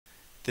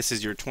This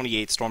is your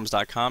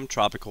 28storms.com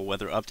tropical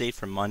weather update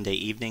for Monday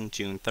evening,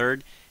 June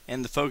 3rd,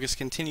 and the focus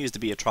continues to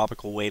be a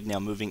tropical wave now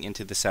moving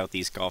into the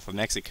southeast Gulf of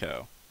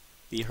Mexico.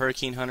 The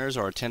hurricane hunters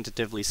are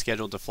tentatively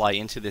scheduled to fly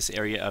into this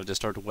area of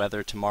disturbed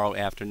weather tomorrow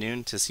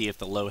afternoon to see if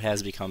the low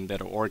has become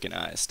better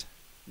organized.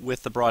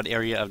 With the broad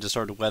area of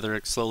disturbed weather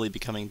slowly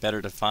becoming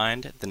better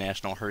defined, the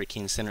National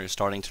Hurricane Center is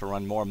starting to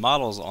run more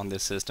models on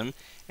this system,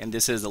 and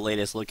this is the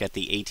latest look at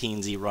the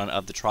 18Z run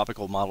of the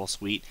Tropical Model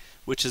Suite,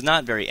 which is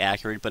not very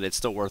accurate, but it's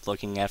still worth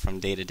looking at from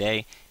day to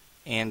day.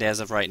 And as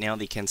of right now,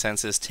 the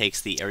consensus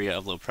takes the area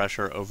of low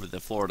pressure over the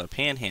Florida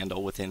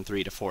Panhandle within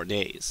 3 to 4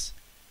 days.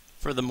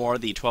 Furthermore,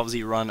 the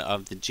 12Z run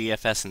of the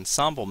GFS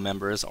Ensemble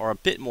members are a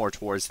bit more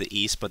towards the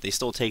east, but they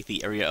still take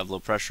the area of low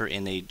pressure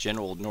in a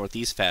general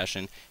northeast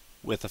fashion,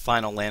 with a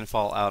final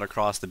landfall out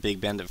across the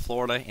Big Bend of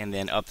Florida and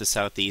then up the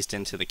southeast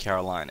into the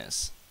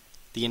Carolinas.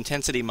 The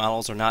intensity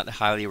models are not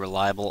highly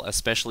reliable,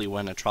 especially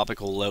when a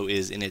tropical low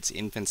is in its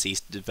infancy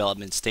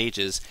development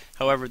stages.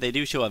 However, they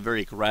do show a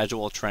very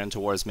gradual trend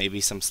towards maybe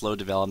some slow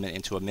development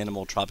into a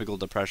minimal tropical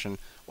depression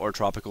or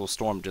tropical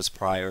storm just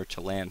prior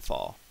to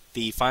landfall.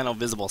 The final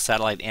visible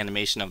satellite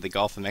animation of the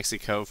Gulf of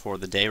Mexico for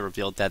the day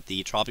revealed that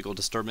the tropical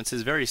disturbance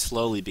is very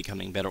slowly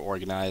becoming better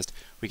organized.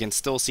 We can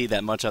still see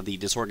that much of the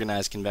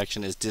disorganized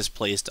convection is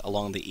displaced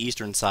along the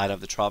eastern side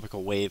of the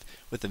tropical wave,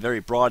 with a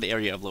very broad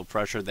area of low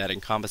pressure that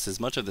encompasses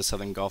much of the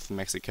southern Gulf of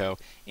Mexico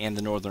and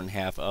the northern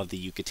half of the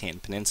Yucatan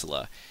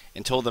Peninsula.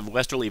 Until the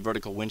westerly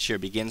vertical wind shear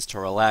begins to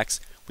relax,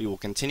 we will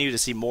continue to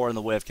see more in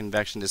the way of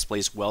convection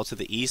displaced well to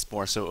the east,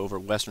 more so over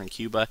western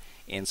Cuba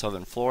and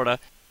southern Florida.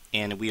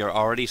 And we are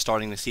already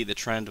starting to see the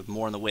trend of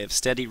more in the way of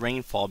steady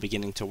rainfall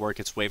beginning to work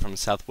its way from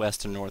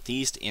southwest to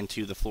northeast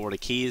into the Florida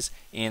Keys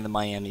and the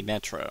Miami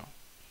Metro.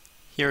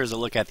 Here is a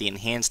look at the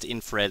enhanced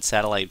infrared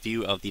satellite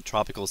view of the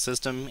tropical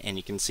system, and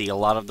you can see a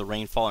lot of the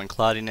rainfall and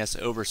cloudiness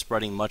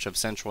overspreading much of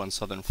central and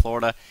southern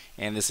Florida,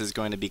 and this is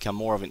going to become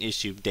more of an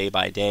issue day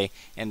by day,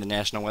 and the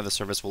National Weather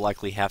Service will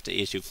likely have to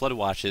issue flood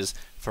watches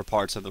for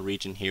parts of the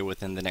region here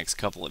within the next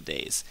couple of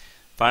days.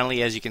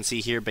 Finally, as you can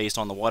see here, based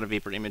on the water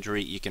vapor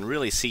imagery, you can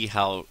really see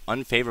how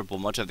unfavorable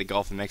much of the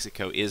Gulf of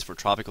Mexico is for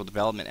tropical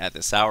development at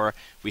this hour.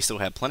 We still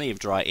have plenty of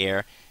dry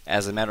air.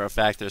 As a matter of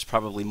fact, there's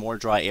probably more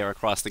dry air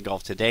across the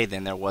Gulf today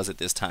than there was at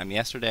this time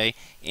yesterday,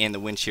 and the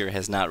wind shear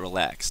has not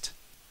relaxed.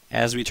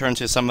 As we turn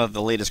to some of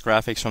the latest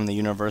graphics from the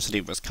University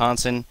of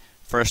Wisconsin,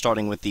 first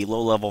starting with the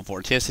low-level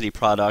vorticity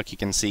product, you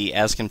can see,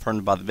 as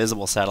confirmed by the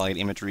visible satellite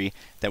imagery,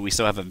 that we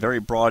still have a very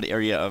broad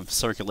area of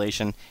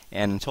circulation,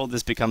 and until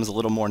this becomes a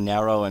little more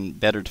narrow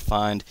and better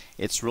defined,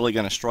 it's really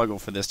going to struggle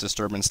for this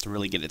disturbance to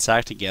really get its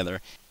act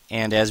together.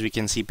 And as we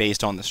can see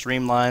based on the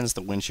streamlines,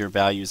 the wind shear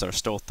values are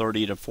still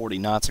 30 to 40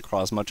 knots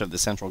across much of the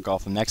central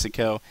Gulf of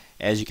Mexico,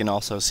 as you can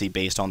also see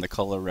based on the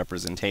color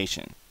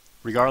representation.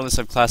 Regardless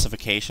of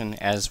classification,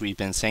 as we've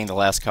been saying the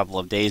last couple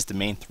of days, the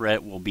main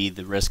threat will be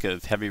the risk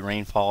of heavy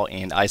rainfall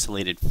and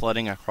isolated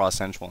flooding across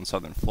central and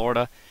southern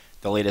Florida.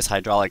 The latest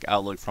hydraulic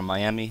outlook from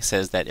Miami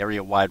says that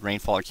area-wide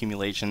rainfall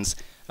accumulations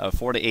of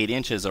 4 to 8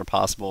 inches are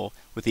possible,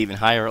 with even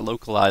higher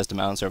localized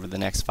amounts over the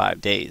next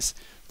 5 days.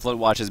 Flood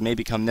watches may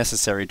become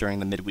necessary during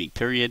the midweek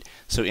period,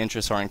 so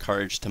interests are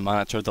encouraged to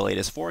monitor the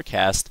latest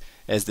forecast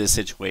as this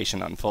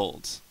situation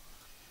unfolds.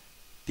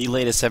 The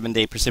latest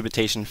 7-day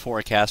precipitation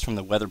forecast from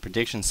the Weather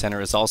Prediction Center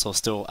is also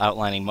still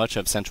outlining much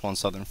of central and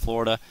southern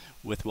Florida,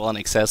 with well in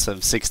excess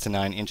of 6 to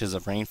 9 inches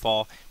of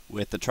rainfall,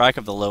 with the track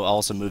of the low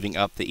also moving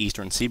up the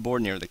eastern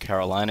seaboard near the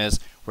Carolinas,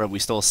 where we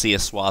still see a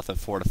swath of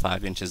 4 to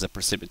 5 inches of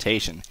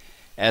precipitation.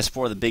 As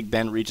for the Big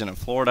Bend region of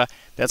Florida,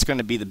 that's going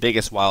to be the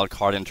biggest wild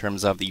card in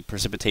terms of the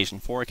precipitation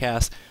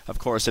forecast. Of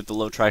course, if the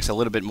low tracks a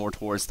little bit more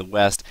towards the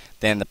west,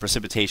 then the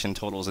precipitation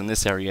totals in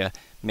this area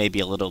may be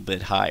a little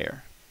bit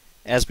higher.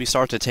 As we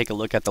start to take a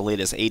look at the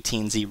latest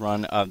 18Z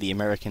run of the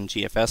American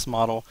GFS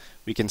model,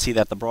 we can see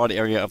that the broad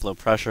area of low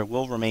pressure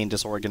will remain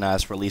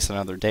disorganized for at least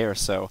another day or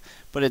so,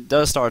 but it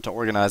does start to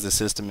organize the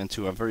system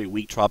into a very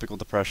weak tropical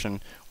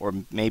depression, or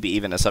maybe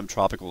even a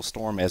subtropical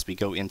storm as we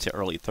go into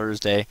early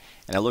Thursday,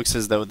 and it looks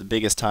as though the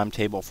biggest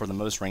timetable for the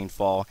most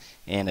rainfall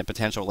and a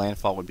potential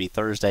landfall would be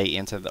Thursday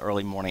into the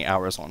early morning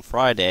hours on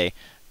Friday,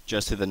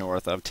 just to the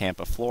north of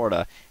Tampa,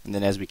 Florida. And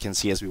then as we can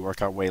see as we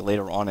work our way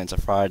later on into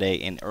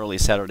Friday and early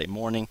Saturday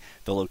morning,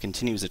 the low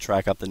continues to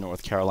track up the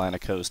North Carolina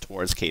coast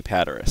towards Cape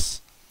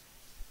Hatteras.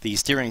 The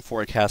steering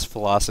forecast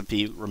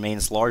philosophy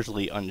remains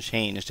largely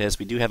unchanged, as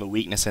we do have a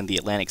weakness in the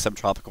Atlantic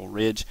subtropical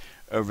ridge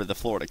over the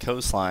Florida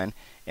coastline,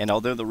 and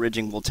although the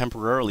ridging will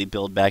temporarily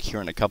build back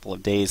here in a couple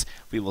of days,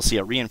 we will see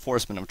a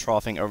reinforcement of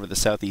troughing over the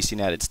southeast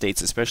United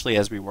States, especially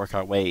as we work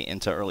our way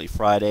into early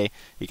Friday.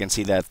 You can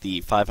see that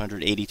the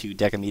 582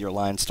 decameter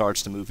line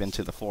starts to move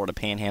into the Florida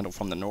Panhandle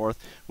from the north,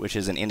 which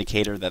is an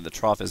indicator that the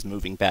trough is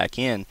moving back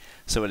in,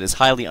 so it is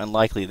highly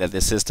unlikely that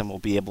this system will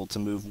be able to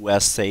move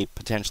west, say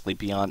potentially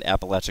beyond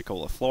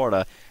Apalachicola,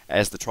 Florida,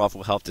 as the trough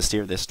will help to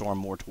steer this storm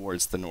more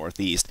towards the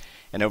northeast,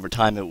 and over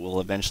time it will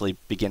eventually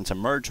begin to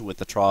merge with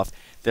the trough.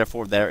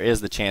 Therefore, there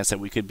is the chance that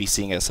we could be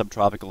seeing a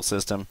subtropical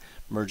system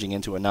merging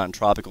into a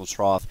non-tropical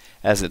trough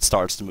as it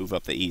starts to move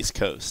up the east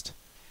coast.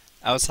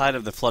 Outside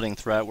of the flooding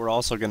threat, we're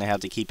also going to have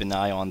to keep an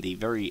eye on the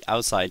very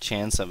outside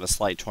chance of a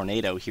slight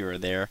tornado here or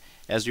there.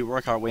 As we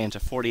work our way into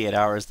 48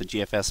 hours, the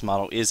GFS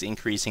model is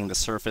increasing the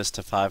surface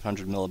to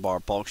 500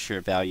 millibar bulk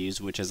shear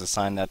values, which is a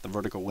sign that the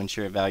vertical wind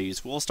shear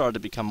values will start to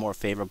become more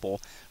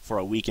favorable for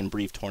a weak and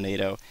brief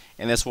tornado,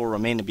 and this will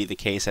remain to be the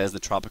case as the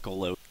tropical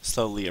low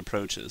slowly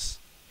approaches.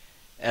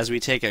 As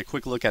we take a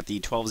quick look at the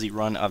 12Z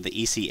run of the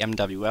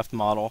ECMWF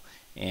model,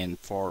 and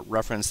for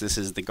reference this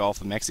is the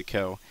Gulf of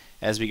Mexico,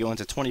 as we go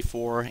into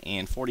 24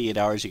 and 48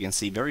 hours you can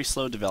see very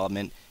slow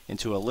development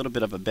into a little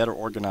bit of a better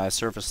organized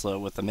surface low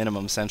with a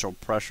minimum central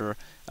pressure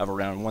of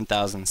around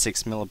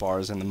 1006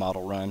 millibars in the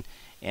model run.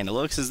 And it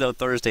looks as though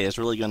Thursday is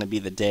really going to be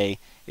the day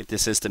if the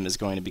system is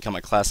going to become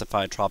a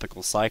classified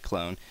tropical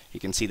cyclone. You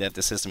can see that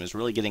the system is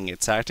really getting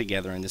its act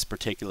together in this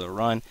particular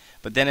run.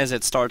 But then as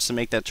it starts to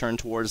make that turn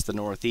towards the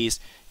northeast,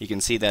 you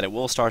can see that it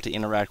will start to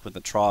interact with the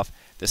trough.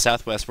 The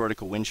southwest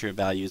vertical wind shear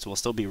values will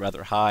still be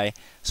rather high.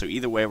 So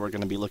either way, we're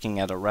going to be looking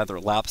at a rather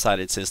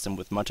lopsided system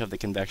with much of the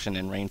convection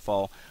and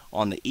rainfall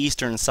on the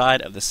eastern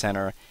side of the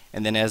center.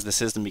 And then as the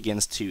system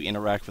begins to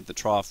interact with the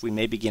trough, we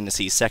may begin to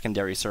see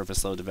secondary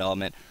surface low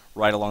development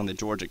right along the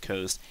Georgia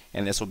coast,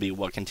 and this will be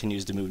what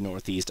continues to move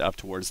northeast up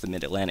towards the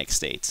mid-Atlantic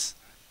states.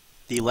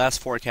 The last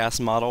forecast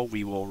model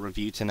we will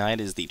review tonight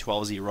is the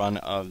 12Z run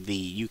of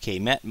the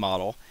UK Met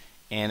model,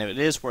 and it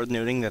is worth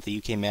noting that the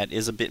UK Met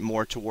is a bit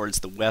more towards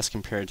the west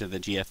compared to the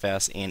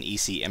GFS and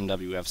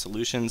ECMWF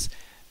solutions.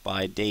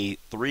 By day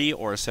 3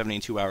 or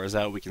 72 hours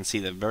out, we can see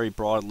the very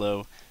broad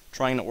low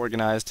trying to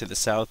organize to the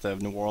south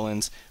of New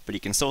Orleans, but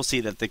you can still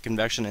see that the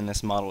convection in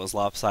this model is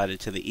lopsided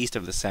to the east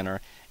of the center,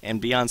 and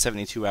beyond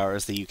 72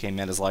 hours the UK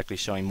Met is likely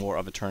showing more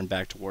of a turn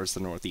back towards the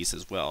northeast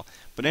as well.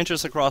 But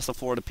interest across the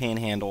Florida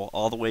Panhandle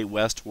all the way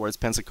west towards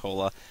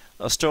Pensacola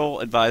are still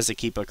advised to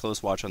keep a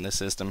close watch on this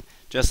system,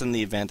 just in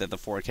the event that the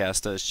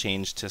forecast does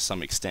change to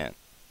some extent.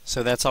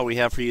 So that's all we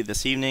have for you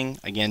this evening.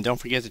 Again, don't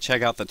forget to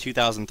check out the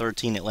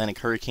 2013 Atlantic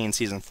Hurricane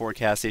Season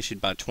Forecast issued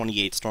by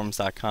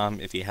 28storms.com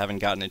if you haven't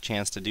gotten a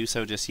chance to do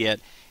so just yet.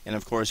 And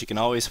of course, you can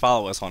always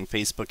follow us on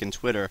Facebook and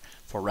Twitter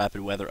for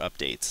rapid weather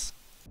updates.